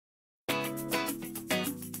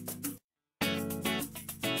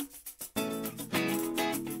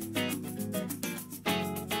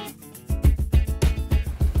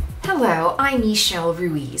Hello, I'm Michele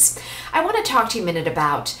Ruiz. I want to talk to you a minute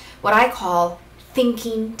about what I call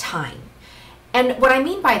thinking time. And what I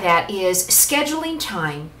mean by that is scheduling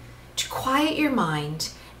time to quiet your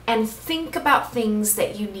mind and think about things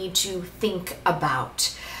that you need to think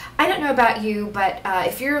about. I don't know about you, but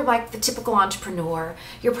if you're like the typical entrepreneur,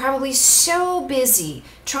 you're probably so busy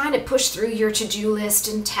trying to push through your to-do list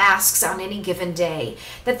and tasks on any given day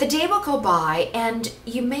that the day will go by and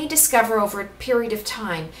you may discover over a period of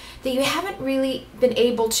time that you haven't really been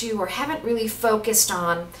able to or haven't really focused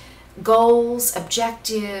on goals,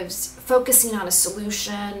 objectives, focusing on a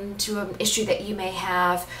solution to an issue that you may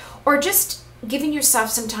have, or just giving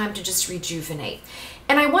yourself some time to just rejuvenate.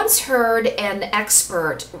 And I once heard an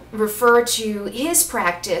expert refer to his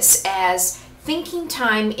practice as thinking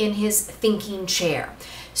time in his thinking chair.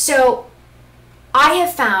 So I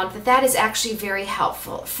have found that that is actually very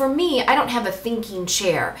helpful. For me, I don't have a thinking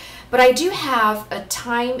chair, but I do have a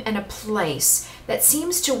time and a place that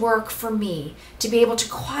seems to work for me to be able to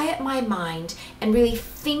quiet my mind and really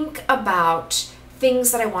think about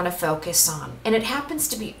things that I want to focus on. And it happens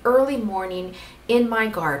to be early morning in my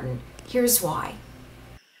garden. Here's why.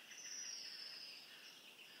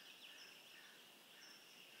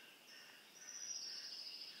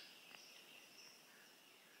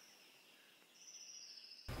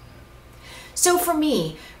 So for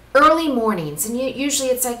me, early mornings, and usually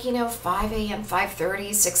it's like, 5 a.m.,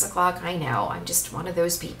 5:30, 6 o'clock, I know. I'm just one of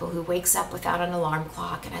those people who wakes up without an alarm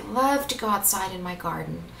clock, and I love to go outside in my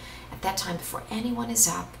garden at that time before anyone is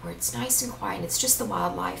up, where it's nice and quiet, and it's just the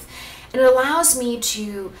wildlife. And it allows me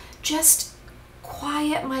to just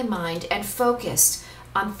quiet my mind and focus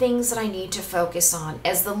on things that I need to focus on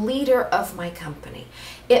as the leader of my company.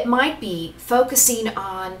 It might be focusing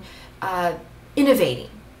on innovating,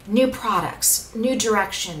 new products, new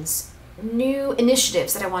directions, new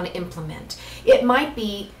initiatives that I want to implement. It might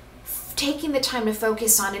be taking the time to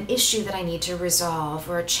focus on an issue that I need to resolve,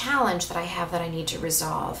 or a challenge that I have that I need to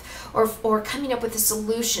resolve, or coming up with a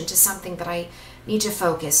solution to something that I need to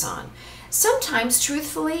focus on. Sometimes,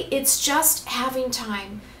 truthfully, it's just having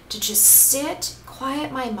time to just sit,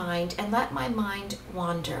 quiet my mind, and let my mind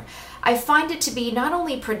wander. I find it to be not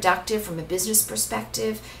only productive from a business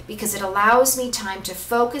perspective, because it allows me time to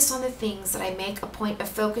focus on the things that I make a point of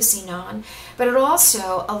focusing on, but it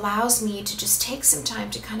also allows me to just take some time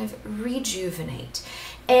to kind of rejuvenate.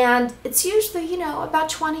 And it's usually, about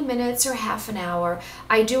 20 minutes or half an hour.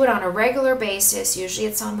 I do it on a regular basis. Usually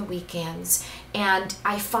it's on the weekends. And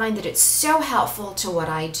I find that it's so helpful to what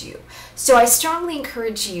I do. So I strongly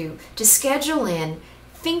encourage you to schedule in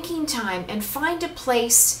thinking time and find a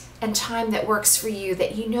place and time that works for you,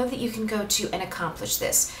 that you know that you can go to and accomplish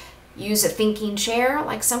this. Use a thinking chair,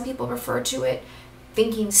 like some people refer to it,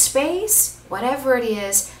 thinking space, whatever it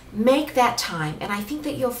is, make that time. And I think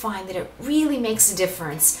that you'll find that it really makes a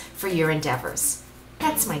difference for your endeavors.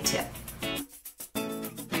 That's my tip.